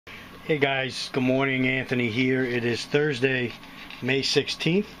Hey guys, good morning. Anthony here. It is Thursday, May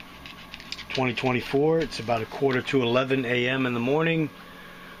 16th, 2024. It's about 10:45 a.m. in the morning.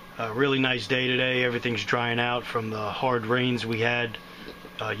 A really nice day today. Everything's drying out from the hard rains we had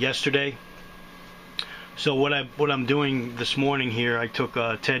yesterday. So what I'm doing this morning here, I took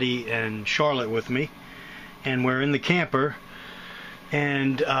Teddy and Charlotte with me, and we're in the camper,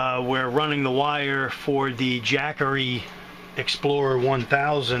 and we're running the wire for the Jackery Explorer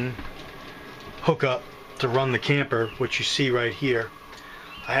 1000 hookup to run the camper, which you see right here.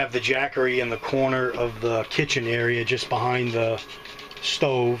 I have the Jackery in the corner of the kitchen area just behind the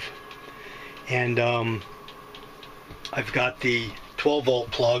stove, and I've got the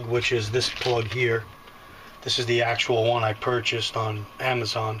 12-volt plug, which is this plug here. This is the actual one I purchased on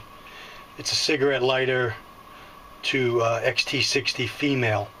Amazon. It's a cigarette lighter to XT60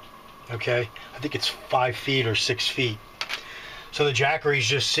 female. Okay, I think it's 5 feet or 6 feet. So the Jackery's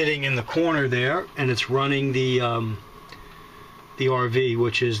just sitting in the corner there, and it's running the RV,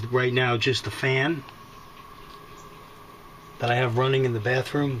 which is right now just the fan that I have running in the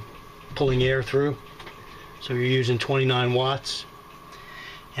bathroom, pulling air through. So you're using 29 watts,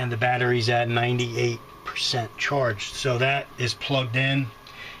 and the battery's at 98% charged. So that is plugged in,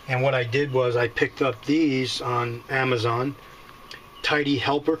 and what I did was I picked up these on Amazon, tidy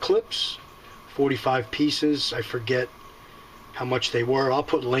helper clips, 45 pieces. I forget how much they were. I'll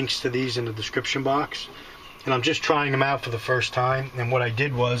put links to these in the description box. And I'm just trying them out for the first time. And what I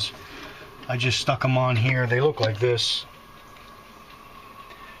did was I just stuck them on here. They look like this.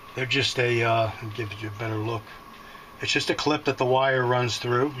 They're just a, I'll give you a better look. It's just a clip that the wire runs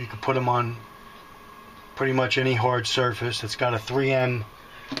through. You can put them on pretty much any hard surface. It's got a 3M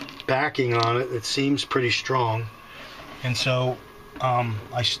backing on it. It seems pretty strong. And so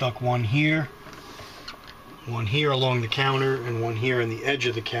I stuck one here along the counter, and one here in the edge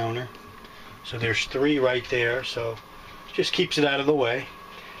of the counter. So there's 3 right there, so just keeps it out of the way.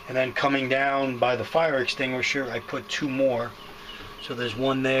 And then coming down by the fire extinguisher, I put 2 more. So there's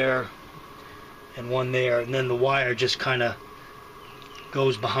one there and one there, and then the wire just kind of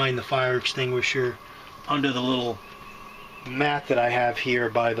goes behind the fire extinguisher under the little mat that I have here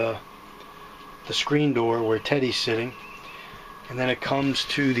by the screen door where Teddy's sitting. And then it comes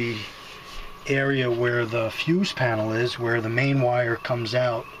to the area where the fuse panel is, where the main wire comes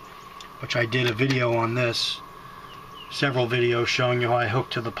out, which I did a video on this, several videos showing you how I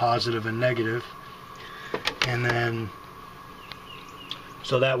hook to the positive and negative. And then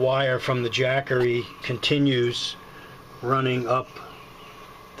so that wire from the Jackery continues running up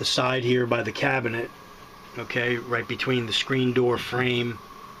the side here by the cabinet, okay, right between the screen door frame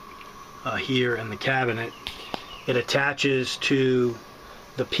here and the cabinet. It attaches to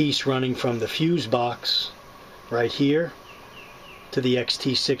the piece running from the fuse box right here to the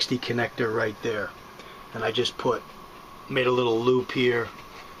XT60 connector right there. And I just made a little loop here,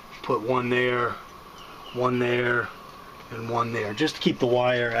 put one there, and one there, just to keep the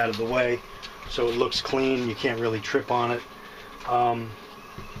wire out of the way so it looks clean. You can't really trip on it.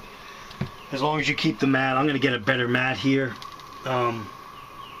 As long as you keep the mat, I'm going to get a better mat here. You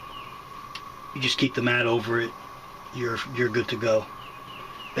just keep the mat over it, you're good to go,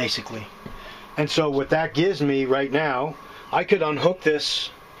 basically. And so what that gives me right now, I could unhook this,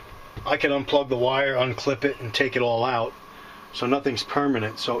 I could unplug the wire, unclip it, and take it all out, so nothing's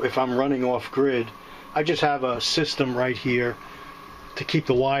permanent. So if I'm running off grid, I just have a system right here to keep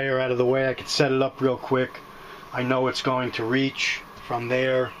the wire out of the way. I could set it up real quick. I know it's going to reach from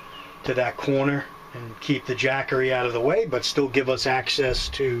there to that corner and keep the Jackery out of the way, but still give us access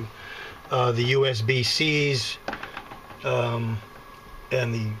to the USB-Cs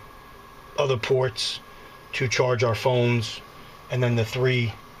and the other ports to charge our phones, and then the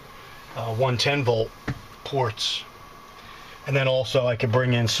 3 110-volt ports. And then also I could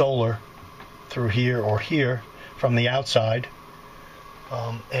bring in solar through here or here from the outside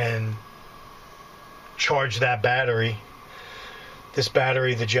and charge that battery. This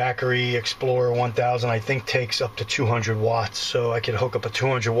battery, the Jackery Explorer 1000, I think takes up to 200 watts, so I could hook up a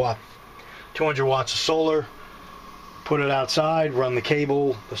 200 watts of solar, put it outside, run the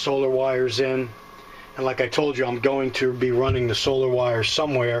cable, the solar wires in, and like I told you, I'm going to be running the solar wires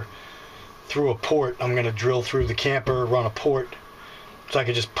somewhere through a port. I'm going to drill through the camper, run a port, so I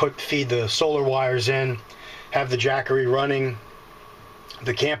could just feed the solar wires in, have the Jackery running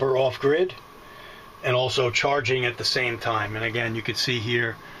the camper off grid, and also charging at the same time. And again, you can see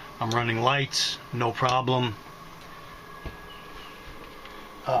here, I'm running lights, no problem.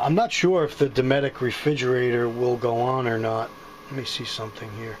 I'm not sure if the Dometic refrigerator will go on or not. Let me see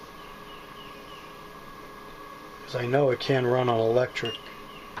something here. because I know it can run on electric.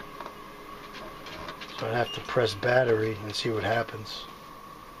 But I have to press battery and see what happens.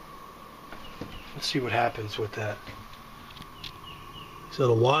 Let's see what happens with that. So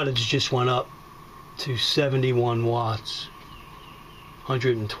the wattage just went up to 71 watts,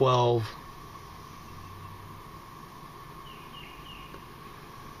 112.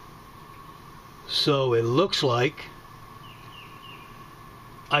 So it looks like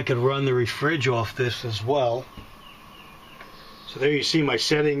I could run the fridge off this as well. So there you see my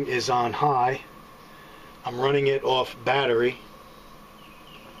setting is on high. I'm running it off battery.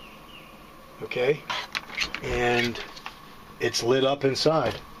 Okay, and it's lit up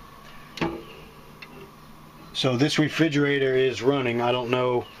inside. So this refrigerator is running. I don't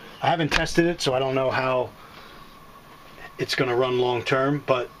know, I haven't tested it, so I don't know how it's going to run long term,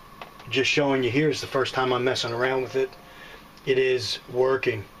 but just showing you here is the first time I'm messing around with it. It is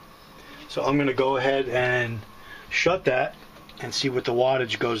working. So I'm going to go ahead and shut that and see what the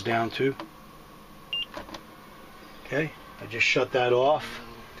wattage goes down to. Okay, I just shut that off.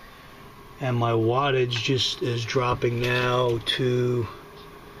 And my wattage just is dropping now to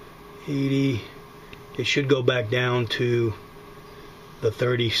 80. It should go back down to the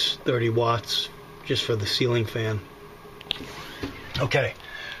 30 watts just for the ceiling fan. Okay,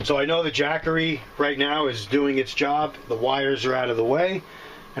 so I know the Jackery right now is doing its job. The wires are out of the way,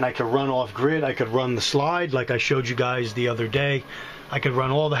 and I could run off grid. I could run the slide like I showed you guys the other day. I could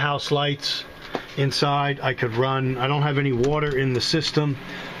run all the house lights inside. I could run, I don't have any water in the system.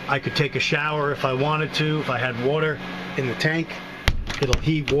 I could take a shower if I wanted to. If I had water in the tank, it'll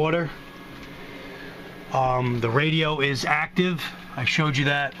heat water. The radio is active. I showed you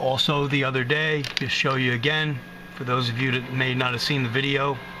that also the other day. Just show you again for those of you that may not have seen the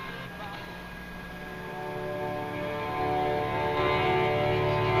video.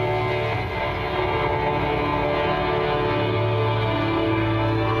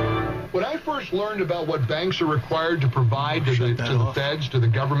 When I first learned about what banks are required to provide to the feds, to the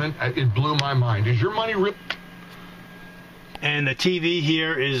government, it blew my mind. Is your money real? And the TV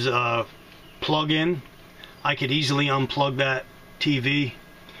here is plug-in. I could easily unplug that TV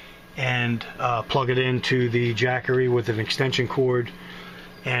and plug it into the Jackery with an extension cord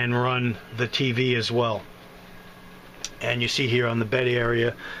and run the TV as well. And you see here on the bed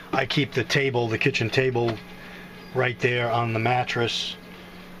area, I keep the table, the kitchen table, right there on the mattress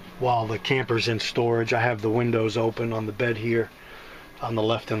while the camper's in storage. I have the windows open on the bed here on the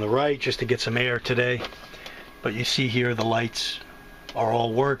left and the right just to get some air today. But you see here the lights are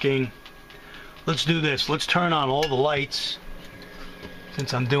all working. Let's do this. Let's turn on all the lights.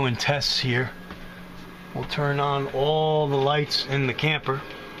 Since I'm doing tests here, we'll turn on all the lights in the camper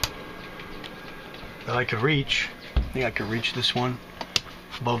that I could reach. I think I could reach this one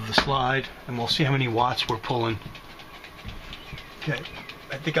above the slide, and we'll see how many watts we're pulling. Okay,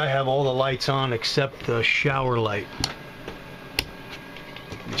 I think I have all the lights on except the shower light.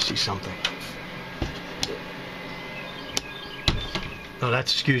 Let me see something. No,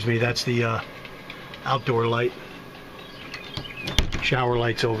 that's, excuse me, that's the outdoor light. Shower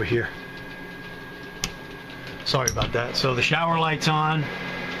light's over here. Sorry about that. So the shower light's on.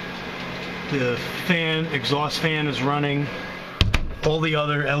 The fan, exhaust fan is running. All the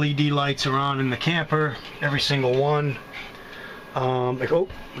other LED lights are on in the camper. Every single one. Oh,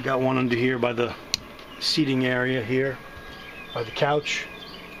 we got one under here by the seating area here, by the couch.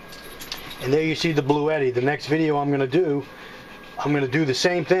 And there you see the Bluetti. The next video I'm going to do the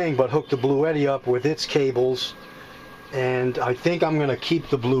same thing, but hook the Bluetti up with its cables. And I think I'm going to keep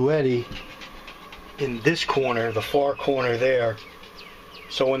the Bluetti in this corner, the far corner there.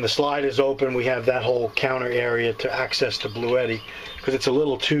 So when the slide is open, we have that whole counter area to access the Bluetti, because it's a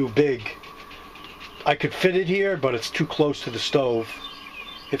little too big. I could fit it here, but it's too close to the stove.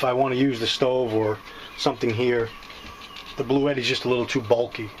 If I want to use the stove or something here, the Bluetti's just a little too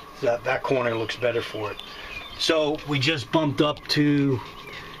bulky. That corner looks better for it. So we just bumped up to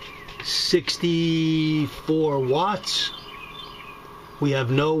 64 watts. We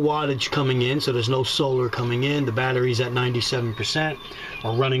have no wattage coming in, so there's no solar coming in. The battery's at 97%.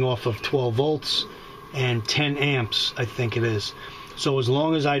 We're running off of 12 volts and 10 amps, I think it is. So as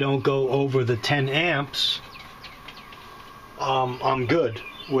long as I don't go over the 10 amps, I'm good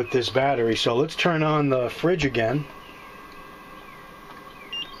with this battery. So let's turn on the fridge again.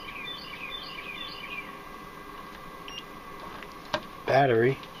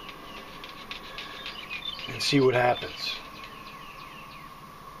 Battery. And see what happens.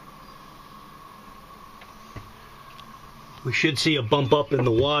 We should see a bump up in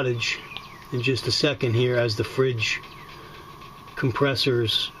the wattage in just a second here as the fridge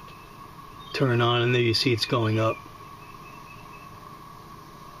compressors turn on, and there you see it's going up.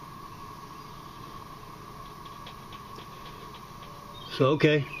 So,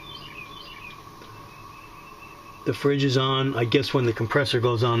 okay. The fridge is on. I guess when the compressor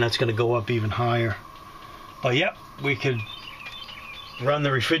goes on, that's going to go up even higher. But yep, we could run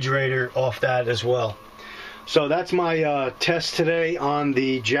the refrigerator off that as well. So that's my test today on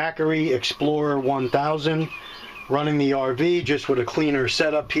the Jackery Explorer 1000. Running the RV just with a cleaner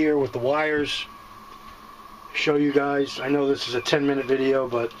setup here with the wires. Show you guys. I know this is a 10-minute video,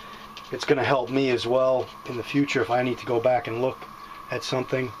 but it's going to help me as well in the future if I need to go back and look at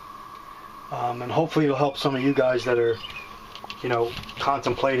something. And hopefully it'll help some of you guys that are, you know,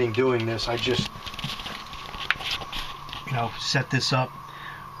 contemplating doing this. I just, you know, set this up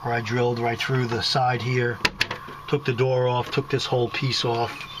where I drilled right through the side here, took the door off, took this whole piece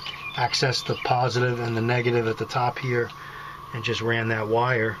off, accessed the positive and the negative at the top here, and just ran that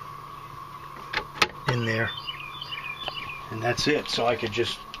wire in there. And that's it. So I could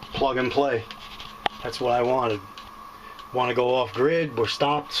just plug and play. That's what I wanted. Want to go off grid? We're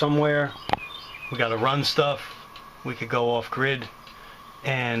stopped somewhere. We got to run stuff. We could go off grid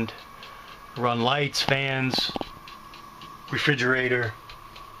and run lights, fans, refrigerator,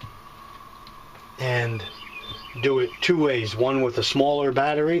 and do it two ways. One with a smaller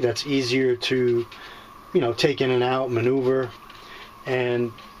battery that's easier to, you know, take in and out, maneuver,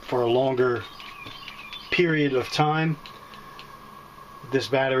 and for a longer period of time. This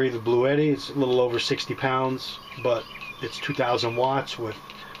battery, the Blue Eddy, it's a little over 60 pounds, but it's 2,000 watts with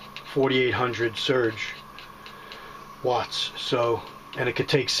 4,800 surge watts. So, and it could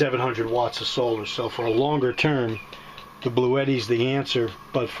take 700 watts of solar. So for a longer term, the Blue Eddy's the answer.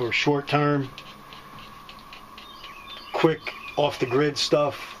 But for short term, quick off the grid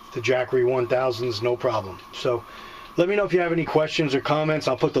stuff, the Jackery 1000's no problem. So let me know if you have any questions or comments.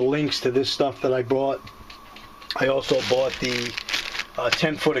 I'll put the links to this stuff that I bought. I also bought the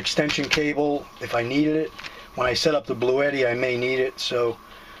 10-foot extension cable if I needed it. When I set up the Blue Eddy, I may need it, so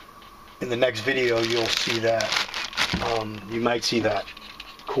in the next video you'll see that. You might see that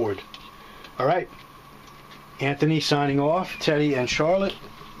cord. Alright, Anthony signing off. Teddy and Charlotte,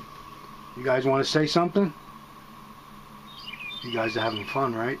 you guys want to say something? You guys are having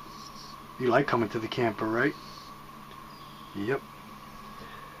fun, right? You like coming to the camper, right? Yep.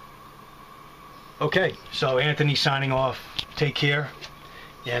 Okay, so Anthony signing off. Take care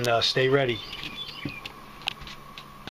and stay ready.